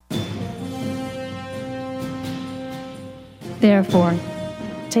Therefore,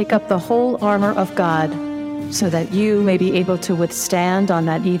 take up the whole armor of God, so that you may be able to withstand on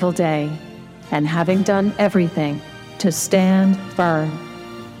that evil day, and having done everything, to stand firm.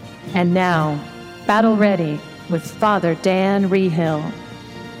 And now, Battle Ready with Father Dan Rehill.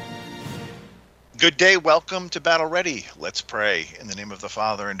 Good day. Welcome to Battle Ready. Let's pray. In the name of the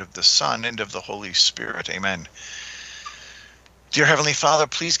Father, and of the Son, and of the Holy Spirit. Amen. Dear Heavenly Father,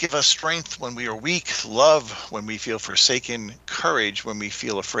 please give us strength when we are weak, love when we feel forsaken, courage when we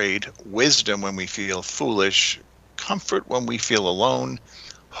feel afraid, wisdom when we feel foolish, comfort when we feel alone,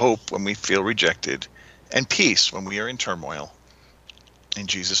 hope when we feel rejected, and peace when we are in turmoil. In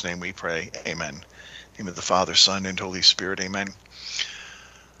Jesus' name we pray. Amen. In the name of the Father, Son, and Holy Spirit. Amen.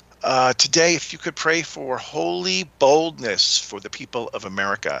 Today, if you could pray for holy boldness for the people of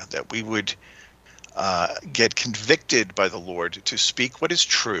America, that we would get convicted by the Lord to speak what is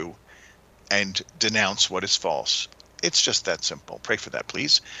true and denounce what is false. It's just that simple. Pray for that,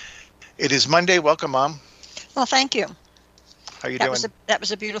 please. It is Monday. Welcome, Mom. Well, thank you. How are you doing? That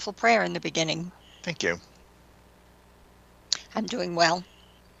was a beautiful prayer in the beginning. Thank you. I'm doing well.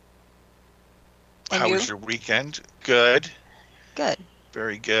 And How you? was your weekend? Good. Good.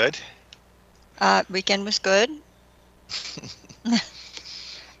 Very good. Weekend was good.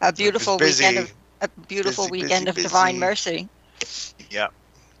 A beautiful weekend of Divine Mercy. Yeah.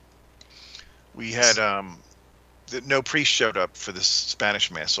 We had no priest showed up for this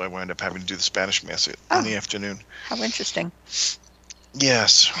Spanish Mass, so I wound up having to do the Spanish Mass in the afternoon. How interesting.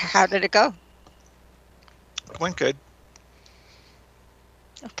 Yes. How did it go? It went good.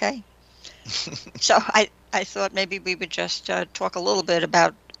 Okay. So I thought maybe we would just talk a little bit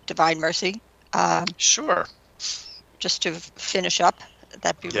about Divine Mercy. Sure. Just to finish up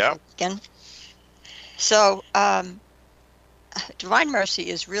that beautiful weekend. So Divine Mercy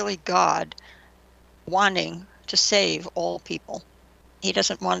is really God wanting to save all people. He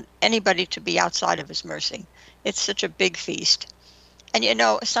doesn't want anybody to be outside of his mercy. It's such a big feast. And you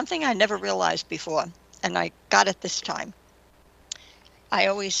know, something I never realized before, and I got it this time. I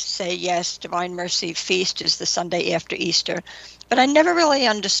always say, yes, Divine Mercy Feast is the Sunday after Easter, but I never really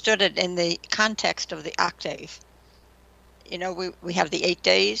understood it in the context of the octave. You know, we have the 8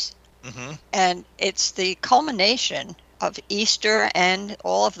 days, and it's the culmination of Easter and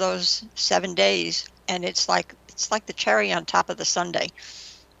all of those 7 days, and it's like the cherry on top of the sundae.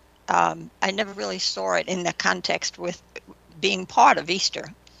 I never really saw it in the context with being part of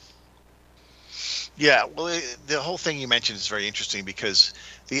Easter. Yeah, well, the whole thing you mentioned is very interesting because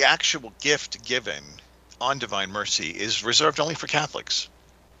the actual gift given on Divine Mercy is reserved only for Catholics.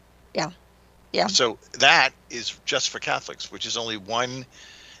 Yeah. Yeah. So that is just for Catholics, which is only 1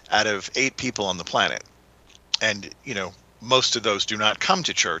 out of 8 people on the planet. And, you know, most of those do not come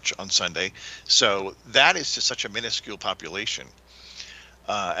to church on Sunday. So that is to such a minuscule population.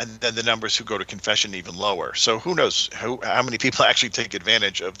 And then the numbers who go to confession even lower. So who knows how many people actually take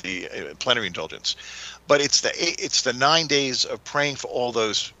advantage of the plenary indulgence. But it's the 9 days of praying for all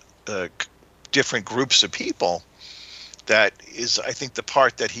those different groups of people that is, I think, the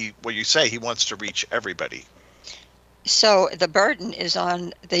part that he wants to reach everybody. So the burden is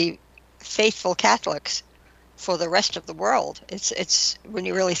on the faithful Catholics for the rest of the world. It's when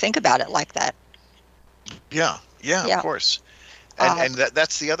you really think about it like that. Yeah, of course. And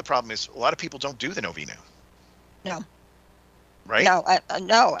that's the other problem is a lot of people don't do the novena. No. Right?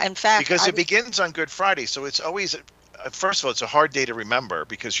 No. In fact, because it begins on Good Friday, so it's always, first of all, it's a hard day to remember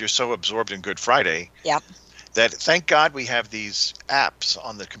because you're so absorbed in Good Friday. Yeah. That thank God we have these apps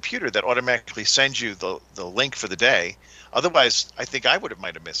on the computer that automatically send you the link for the day. Otherwise, I think I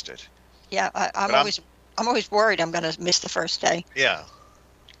might have missed it. Yeah, I'm always worried I'm going to miss the first day. Yeah.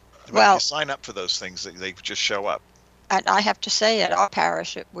 But if you sign up for those things, they just show up. And I have to say, at our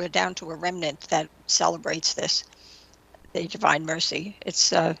parish, we're down to a remnant that celebrates this, the Divine Mercy.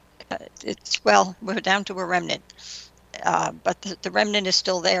 We're down to a remnant, but the remnant is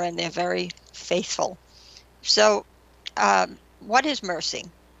still there, and they're very faithful. So, what is mercy?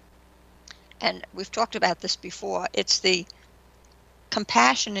 And we've talked about this before. It's the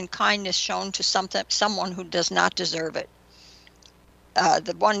compassion and kindness shown to someone who does not deserve it.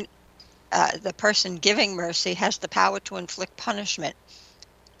 The person giving mercy has the power to inflict punishment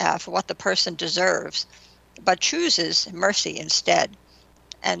for what the person deserves, but chooses mercy instead.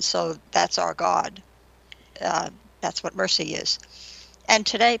 And so that's our God. That's what mercy is. And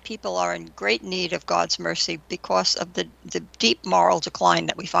today people are in great need of God's mercy because of the deep moral decline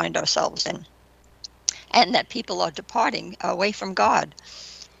that we find ourselves in, and that people are departing away from God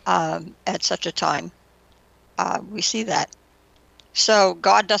at such a time. We see that. So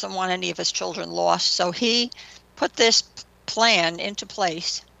God doesn't want any of his children lost. So he put this plan into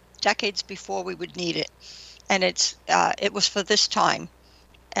place decades before we would need it. And it was for this time.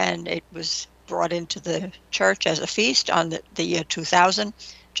 And it was brought into the church as a feast on the year 2000,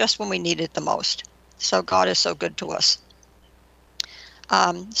 just when we needed it the most. So God is so good to us.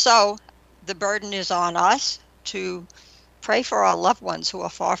 So the burden is on us to pray for our loved ones who are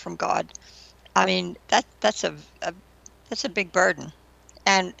far from God. I mean, that's a big burden,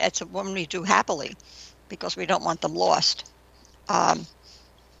 and it's a one we do happily, because we don't want them lost.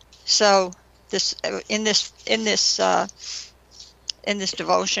 So this in this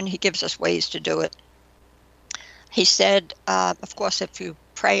devotion, he gives us ways to do it. He said, of course, if you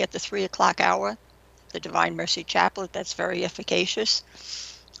pray at the 3 o'clock hour, the Divine Mercy Chaplet, that's very efficacious.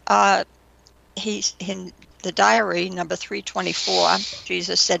 He's in the diary, number 324,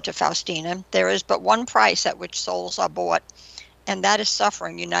 Jesus said to Faustina, "There is but one price at which souls are bought, and that is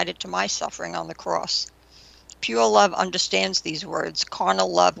suffering united to my suffering on the cross. Pure love understands these words.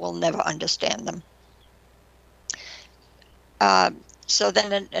 Carnal love will never understand them." So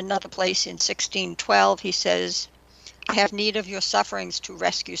then in another place in 1612, he says, "I have need of your sufferings to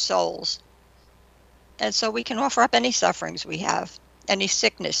rescue souls." And so we can offer up any sufferings we have, any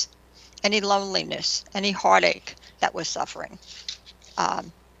sickness, any loneliness, any heartache that we're suffering.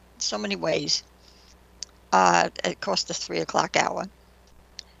 So many ways. Of course, the 3 o'clock hour.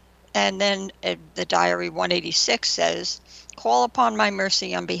 And then the diary 186 says, "Call upon my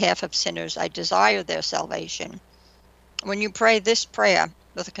mercy on behalf of sinners. I desire their salvation." When you pray this prayer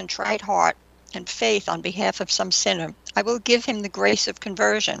with a contrite heart and faith on behalf of some sinner, I will give him the grace of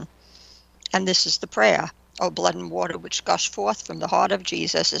conversion. And this is the prayer. "O blood and water which gush forth from the heart of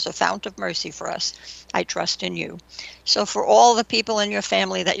Jesus is a fount of mercy for us. I trust in you." So for all the people in your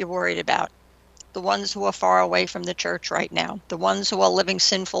family that you're worried about, the ones who are far away from the church right now, the ones who are living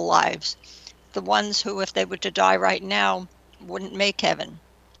sinful lives, the ones who, if they were to die right now, wouldn't make heaven.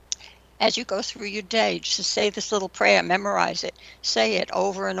 As you go through your day, just say this little prayer, memorize it, say it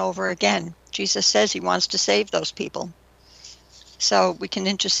over and over again. Jesus says he wants to save those people. So we can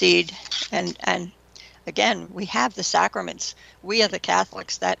intercede, and again, we have the sacraments. We are the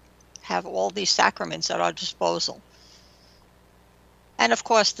Catholics that have all these sacraments at our disposal. And of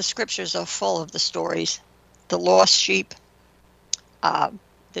course, the scriptures are full of the stories. The lost sheep,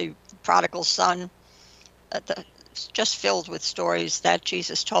 the prodigal son, just filled with stories that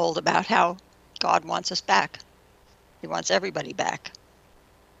Jesus told about how God wants us back. He wants everybody back.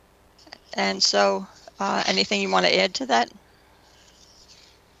 And so, anything you want to add to that?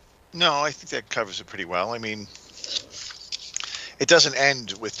 No, I think that covers it pretty well. I mean, it doesn't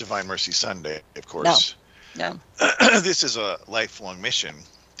end with Divine Mercy Sunday, of course. No. This is a lifelong mission.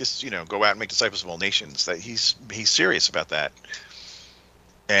 This, go out and make disciples of all nations. That he's serious about that.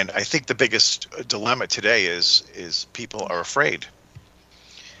 And I think the biggest dilemma today is people are afraid.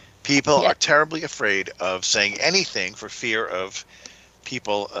 People are terribly afraid of saying anything for fear of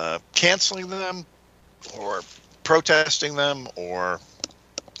people canceling them or protesting them or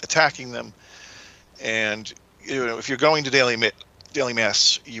attacking them. And if you're going to daily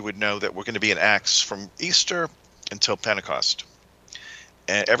mass, you would know that we're going to be in Acts from Easter until Pentecost.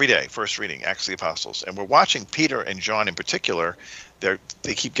 And every day, first reading, Acts of the Apostles. And we're watching Peter and John in particular.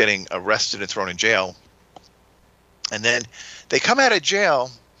 They keep getting arrested and thrown in jail. And then they come out of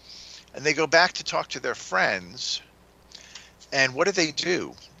jail and they go back to talk to their friends. And what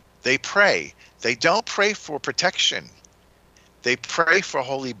do? They pray. They don't pray for protection. They pray for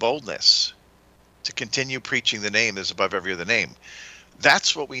holy boldness to continue preaching the name that's above every other name.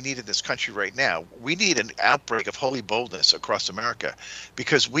 That's what we need in this country right now. We need an outbreak of holy boldness across America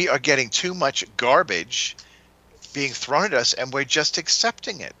because we are getting too much garbage being thrown at us, and we're just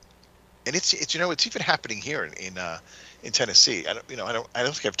accepting it. And it's even happening here in Tennessee. I don't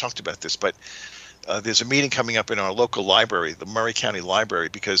think I've talked about this, but there's a meeting coming up in our local library, the Murray County Library,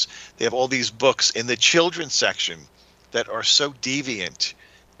 because they have all these books in the children's section that are so deviant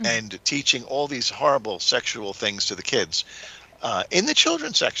and teaching all these horrible sexual things to the kids in the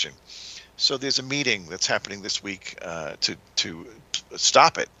children's section. So there's a meeting that's happening this week to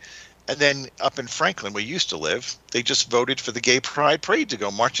stop it. And then up in Franklin, where we used to live, they just voted for the Gay Pride Parade to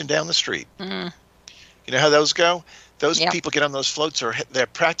go marching down the street. Mm-hmm. You know how those go? Those people get on those floats, they're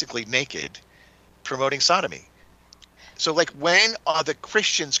practically naked, promoting sodomy. So, when are the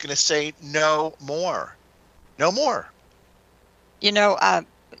Christians going to say no more? No more.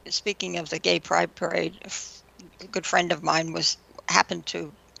 Speaking of the Gay Pride Parade, a good friend of mine happened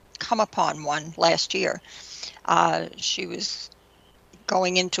to come upon one last year. She was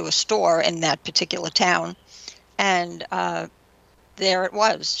going into a store in that particular town, and there it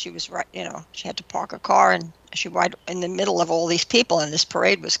was. She was right, she had to park a car, and she was right in the middle of all these people, and this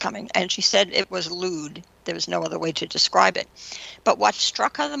parade was coming. And she said it was lewd. There was no other way to describe it. But what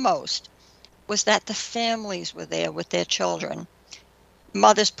struck her the most was that the families were there with their children,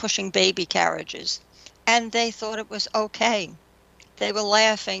 mothers pushing baby carriages, and they thought it was okay. They were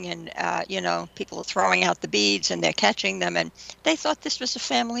laughing, and people are throwing out the beads, and they're catching them, and they thought this was a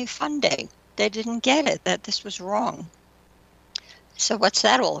family fun day. They didn't get it, that this was wrong. So what's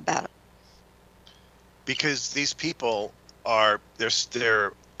that all about? Because these people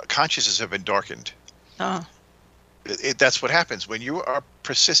their consciences have been darkened. Oh. That's what happens when you are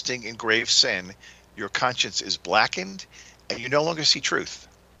persisting in grave sin. Your conscience is blackened, and you no longer see truth.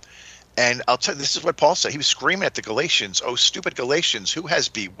 And I'll tell you, this is what Paul said. He was screaming at the Galatians, "Oh, stupid Galatians, who has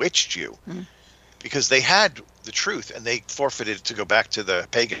bewitched you?" Because they had the truth, and they forfeited to go back to the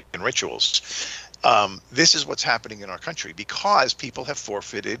pagan rituals. This is what's happening in our country because people have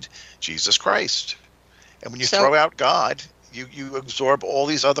forfeited Jesus Christ. And when you throw out God, you absorb all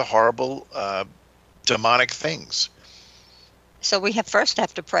these other horrible demonic things. So we first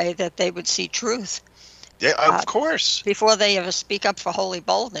have to pray that they would see truth. Yeah, of course. Before they ever speak up for holy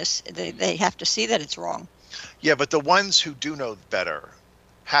boldness, they have to see that it's wrong. Yeah, but the ones who do know better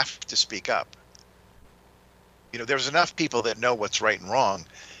have to speak up. There's enough people that know what's right and wrong,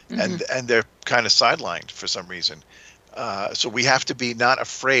 and they're kind of sidelined for some reason. So we have to be not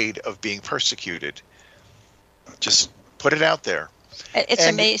afraid of being persecuted. Just put it out there.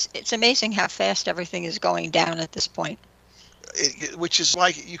 It's amazing how fast everything is going down at this point. Which is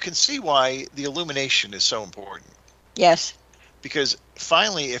like, you can see why the illumination is so important. Yes. Because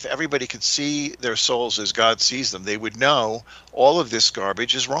finally, if everybody could see their souls as God sees them, they would know all of this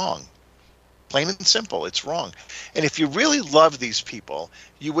garbage is wrong. Plain and simple, it's wrong. And if you really love these people,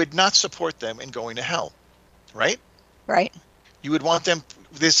 you would not support them in going to hell, right? Right. You would want them,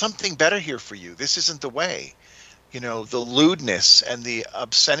 there's something better here for you. This isn't the way. The lewdness and the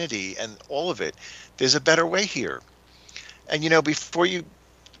obscenity and all of it, there's a better way here. And, before you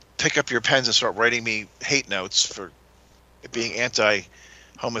pick up your pens and start writing me hate notes for being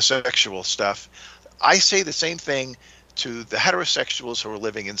anti-homosexual stuff, I say the same thing to the heterosexuals who are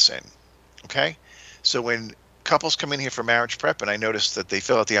living in sin. Okay? So when couples come in here for marriage prep and I notice that they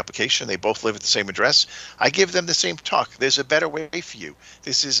fill out the application, they both live at the same address, I give them the same talk. There's a better way for you.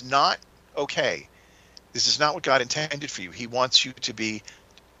 This is not okay. This is not what God intended for you. He wants you to be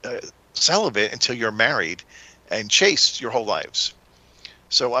celibate until you're married and chaste your whole lives.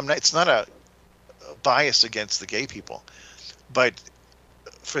 So it's not a bias against the gay people, but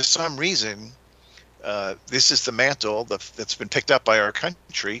for some reason, this is the mantle that's been picked up by our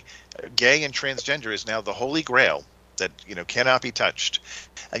country. Gay and transgender is now the holy grail that cannot be touched.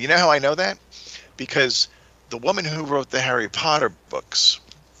 And you know how I know that? Because the woman who wrote the Harry Potter books,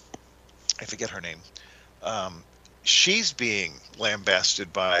 I forget her name, she's being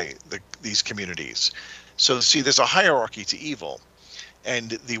lambasted by these communities. So see, there's a hierarchy to evil,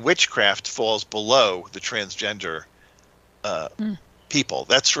 and the witchcraft falls below the transgender people.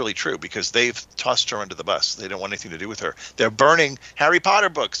 That's really true because they've tossed her under the bus. They don't want anything to do with her. They're burning Harry Potter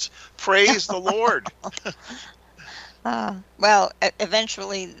books. Praise the Lord. Well,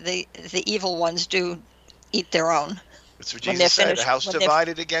 eventually the evil ones do eat their own. That's what Jesus said. A house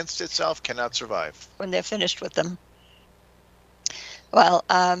divided against itself cannot survive. When they're finished with them. Well,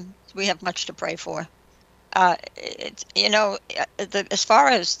 we have much to pray for. As far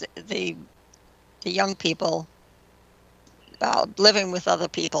as the young people living with other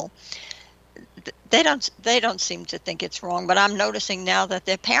people, they don't seem to think it's wrong. But I'm noticing now that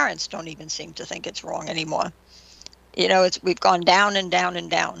their parents don't even seem to think it's wrong anymore. We've gone down and down and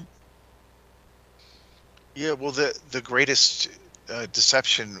down. Yeah, well, the greatest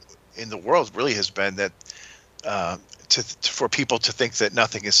deception in the world really has been that for people to think that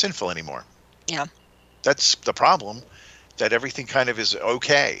nothing is sinful anymore. Yeah. That's the problem, that everything kind of is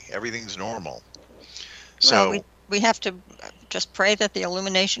okay. Everything's normal. So well, we have to just pray that the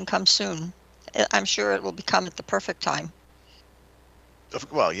illumination comes soon. I'm sure it will come at the perfect time.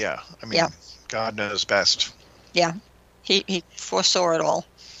 Well, yeah. I mean, God knows best. Yeah. He foresaw it all.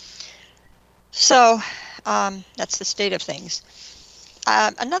 So that's the state of things.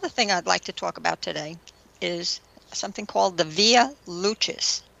 Another thing I'd like to talk about today is something called the Via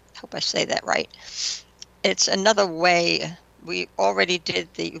Lucis. I hope I say that right. It's another way. We already did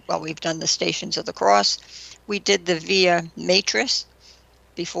we've done the Stations of the Cross. We did the Via Matrice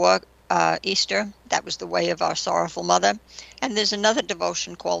before Easter. That was the way of our sorrowful mother. And there's another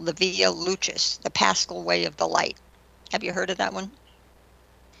devotion called the Via Lucis, the Paschal Way of the Light. Have you heard of that one?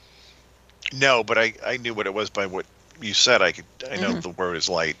 No, but I knew what it was by what you said, I know the word is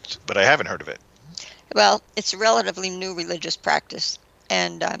light, but I haven't heard of it. Well, it's a relatively new religious practice,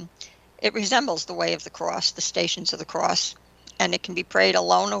 and it resembles the way of the cross, the Stations of the Cross, and it can be prayed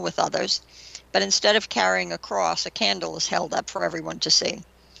alone or with others. But instead of carrying a cross, a candle is held up for everyone to see.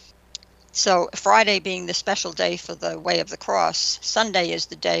 So Friday being the special day for the Way of the Cross, Sunday is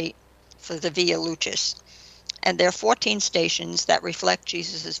the day for the Via Lucis. And there are 14 stations that reflect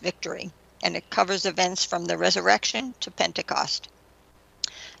Jesus' victory, and it covers events from the resurrection to Pentecost.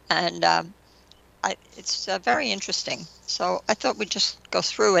 And it's very interesting. So I thought we'd just go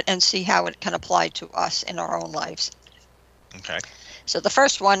through it and see how it can apply to us in our own lives. Okay. So the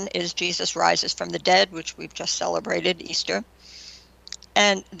first one is Jesus rises from the dead, which we've just celebrated, Easter.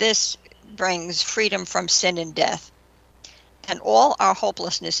 And this brings freedom from sin and death. And all our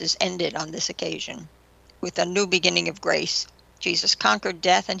hopelessness is ended on this occasion with a new beginning of grace. Jesus conquered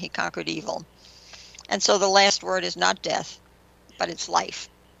death and he conquered evil. And so the last word is not death, but it's life.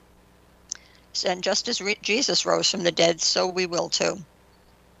 And just as Jesus rose from the dead, so we will too.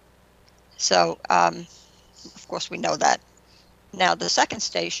 So, of course, we know that. Now, the second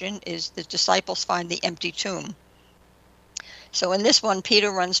station is the disciples find the empty tomb. So in this one, Peter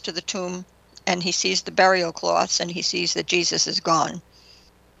runs to the tomb and he sees the burial cloths and he sees that Jesus is gone.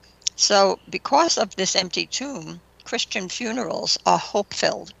 So because of this empty tomb, Christian funerals are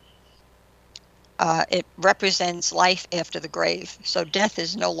hope-filled. It represents life after the grave. So death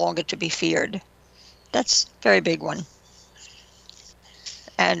is no longer to be feared. That's a very big one.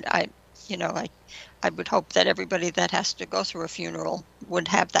 And I would hope that everybody that has to go through a funeral would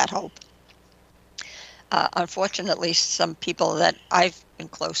have that hope. Unfortunately, some people that I've been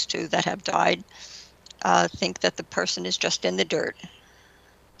close to that have died think that the person is just in the dirt.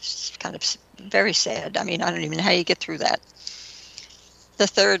 It's kind of very sad. I mean, I don't even know how you get through that. The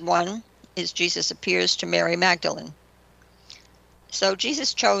third one is Jesus appears to Mary Magdalene. So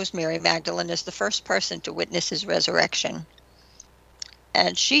Jesus chose Mary Magdalene as the first person to witness his resurrection.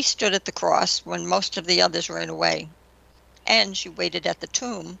 And she stood at the cross when most of the others ran away. And she waited at the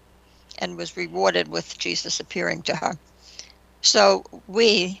tomb and was rewarded with Jesus appearing to her. So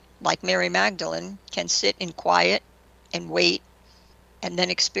we, like Mary Magdalene, can sit in quiet and wait and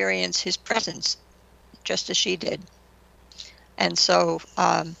then experience his presence, just as she did. And so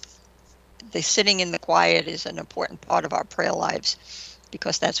the sitting in the quiet is an important part of our prayer lives,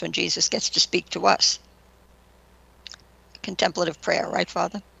 because that's when Jesus gets to speak to us. Contemplative prayer, right,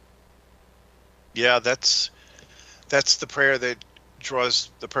 Father? Yeah, that's the prayer that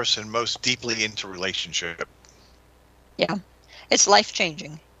draws the person most deeply into relationship. Yeah, it's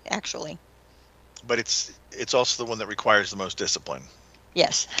life-changing, actually. But it's also the one that requires the most discipline.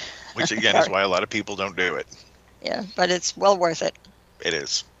 Yes. Which again is why a lot of people don't do it. Yeah, but it's well worth it. It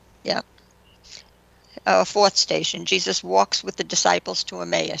is. Yeah. Fourth station, Jesus walks with the disciples to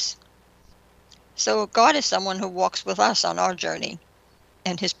Emmaus. So God is someone who walks with us on our journey,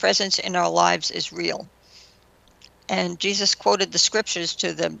 and his presence in our lives is real. And Jesus quoted the scriptures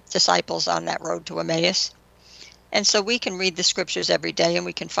to the disciples on that road to Emmaus. And so we can read the scriptures every day and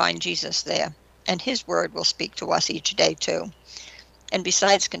we can find Jesus there. And his word will speak to us each day too. And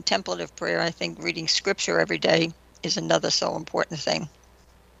besides contemplative prayer, I think reading scripture every day is another so important thing.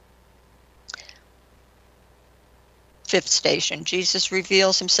 Fifth station, Jesus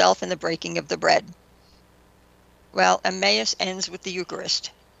reveals himself in the breaking of the bread. Well, Emmaus ends with the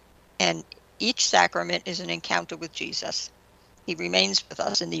Eucharist, and each sacrament is an encounter with Jesus. He remains with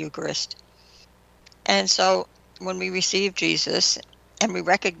us in the Eucharist. And so when we receive Jesus and we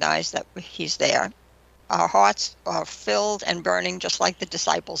recognize that he's there, our hearts are filled and burning just like the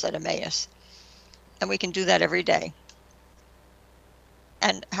disciples at Emmaus. And we can do that every day.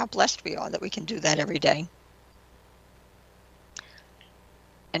 And how blessed we are that we can do that every day.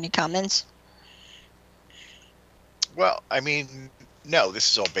 Any comments? Well, I mean, no,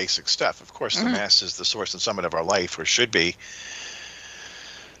 this is all basic stuff. Of course, the Mass is the source and summit of our life, or should be.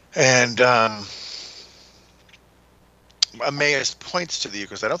 And Emmaus points to the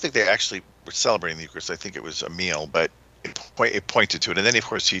Eucharist. I don't think they actually were celebrating the Eucharist. I think it was a meal, but it pointed to it. And then, of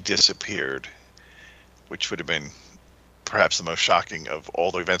course, he disappeared, which would have been perhaps the most shocking of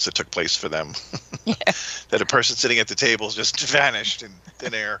all the events that took place for them. Yeah. That a person sitting at the table just vanished in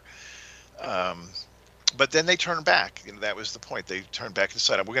thin air. But then they turned back. You know, that was the point. They turned back and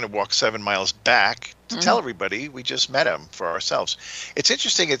decided, we're going to walk 7 miles back to tell everybody we just met him for ourselves. It's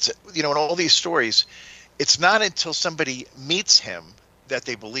interesting. It's, in all these stories, it's not until somebody meets him that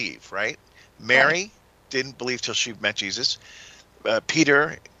they believe, right? Mary didn't believe till she met Jesus.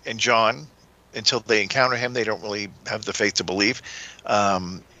 Peter and John, until they encounter him, they don't really have the faith to believe.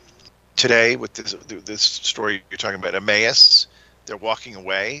 today with this story you're talking about, Emmaus, they're walking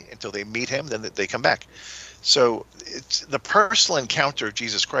away until they meet him, then they come back. So it's the personal encounter of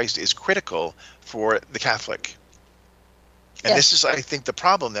Jesus Christ is critical for the Catholic. And this is, I think, the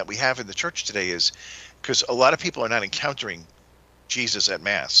problem that we have in the church today is because a lot of people are not encountering Jesus at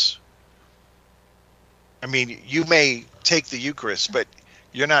Mass. I mean, you may take the Eucharist, but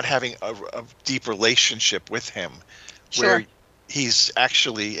you're not having a deep relationship with him where he's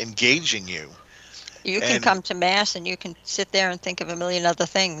actually engaging you. You can come to Mass and you can sit there and think of a million other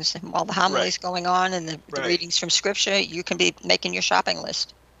things. And while the homily's going on and the readings from Scripture, you can be making your shopping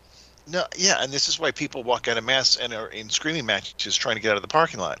list. No, yeah, and this is why people walk out of Mass and are in screaming matches trying to get out of the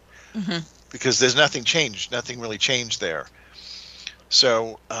parking lot. Mm-hmm. Because there's nothing changed. Nothing really changed there.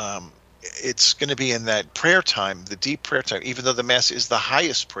 So it's going to be in that prayer time, the deep prayer time, even though the Mass is the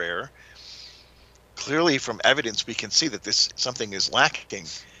highest prayer. Clearly, from evidence, we can see that something is lacking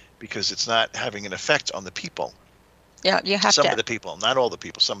because it's not having an effect on the people. Yeah, you have some of the people, not all the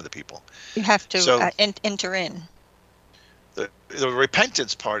people, some of the people. You have to enter in. The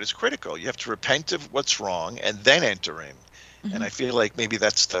repentance part is critical. You have to repent of what's wrong and then enter in. Mm-hmm. And I feel like maybe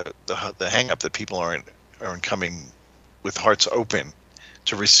that's the hang up, that people aren't coming with hearts open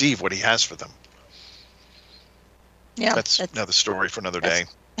to receive what he has for them. Yeah, that's another story for another day.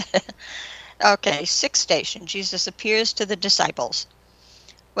 Okay, sixth station. Jesus appears to the disciples.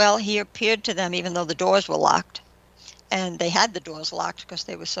 Well, he appeared to them even though the doors were locked. And they had the doors locked because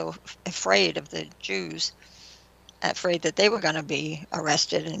they were so afraid of the Jews, afraid that they were going to be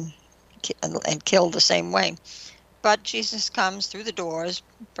arrested and killed the same way. But Jesus comes through the doors,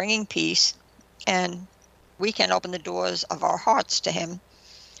 bringing peace, and we can open the doors of our hearts to him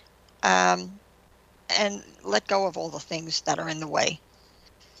and let go of all the things that are in the way.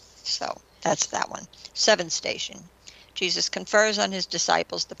 So that's that one. Seventh station. Jesus confers on his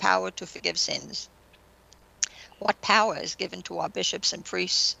disciples the power to forgive sins. What power is given to our bishops and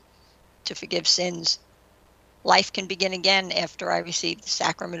priests to forgive sins? Life can begin again after I receive the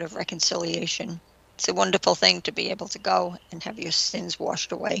sacrament of reconciliation. It's a wonderful thing to be able to go and have your sins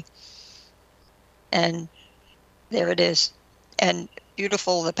washed away. And there it is. And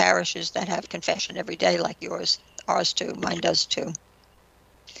beautiful the parishes that have confession every day like yours. Ours too. Mine does too.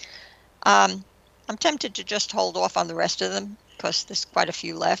 I'm tempted to just hold off on the rest of them because there's quite a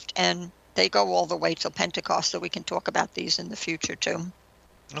few left, and they go all the way till Pentecost, so we can talk about these in the future too.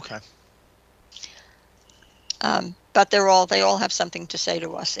 Okay. But they all have something to say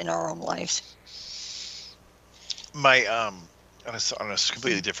to us in our own lives. My on a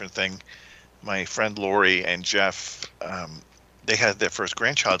completely different thing, my friend Lori and Jeff, they had their first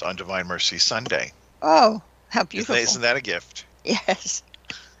grandchild on Divine Mercy Sunday. Oh, how beautiful! Isn't that a gift? Yes.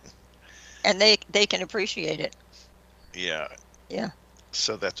 And they can appreciate it. Yeah. Yeah.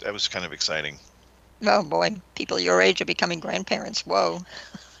 So that was kind of exciting. Oh boy, people your age are becoming grandparents. Whoa.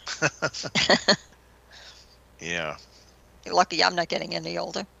 Yeah. You're lucky I'm not getting any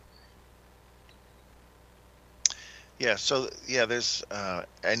older. Yeah. So yeah, there's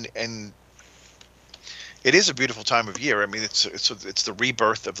and it is a beautiful time of year. I mean, it's the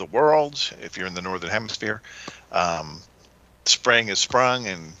rebirth of the world. If you're in the northern hemisphere, spring has sprung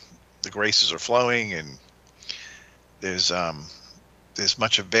and the graces are flowing, and there's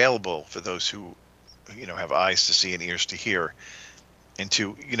much available for those who have eyes to see and ears to hear, and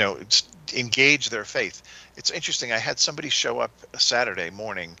to engage their faith. It's interesting. I had somebody show up a Saturday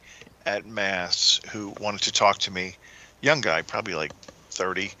morning at Mass who wanted to talk to me, young guy, probably like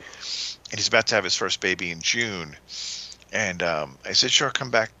 30, and he's about to have his first baby in June. And I said, sure,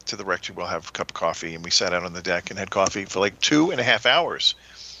 come back to the rectory. We'll have a cup of coffee. And we sat out on the deck and had coffee for like 2.5 hours.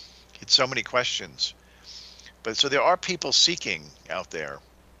 He had so many questions. But so there are people seeking out there.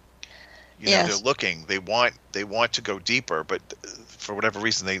 Yes. They're looking. They want to go deeper, but for whatever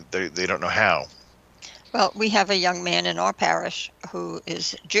reason, they don't know how. Well, we have a young man in our parish who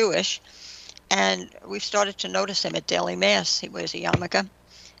is Jewish, and we've started to notice him at daily Mass. He wears a yarmulke.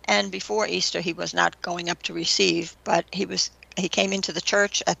 And before Easter, he was not going up to receive, but he came into the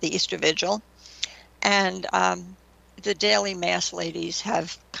church at the Easter Vigil, and the daily Mass ladies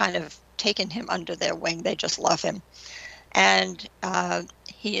have kind of taken him under their wing. They just love him, and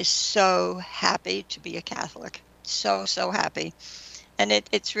he is so happy to be a Catholic, so happy, and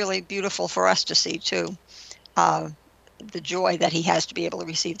it's really beautiful for us to see too, the joy that he has to be able to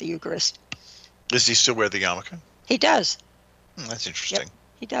receive the Eucharist. Does he still wear the yarmulke? He does. That's interesting. Yep.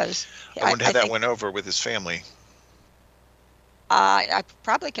 He does. I wonder how that went over with his family. I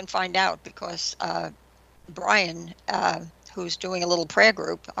probably can find out because Brian, who's doing a little prayer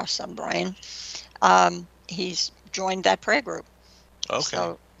group, our son Brian, he's joined that prayer group. Okay.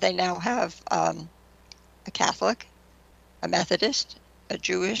 So they now have a Catholic, a Methodist, a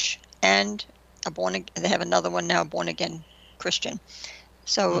Jewish, and they have another one now, born again Christian.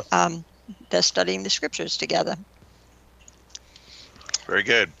 So they're studying the scriptures together. Very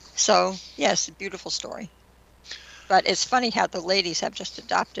good. So yes, a beautiful story. But it's funny how the ladies have just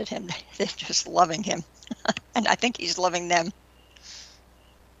adopted him. They're just loving him. And I think he's loving them.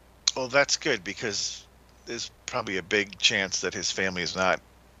 Well, that's good, because there's probably a big chance that his family is not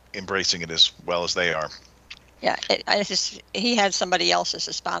embracing it as well as they are. Yeah, he had somebody else as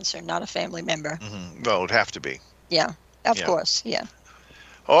a sponsor, not a family member. Mm-hmm. Well, it would have to be. Yeah, of course, yeah.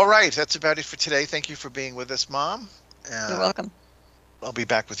 All right, that's about it for today. Thank you for being with us, Mom. You're welcome. I'll be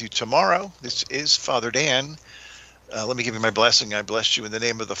back with you tomorrow. This is Father Dan. Let me give you my blessing. I bless you in the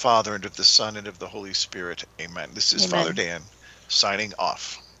name of the Father, and of the Son, and of the Holy Spirit. Amen. This is Father Dan, signing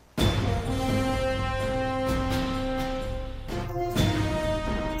off.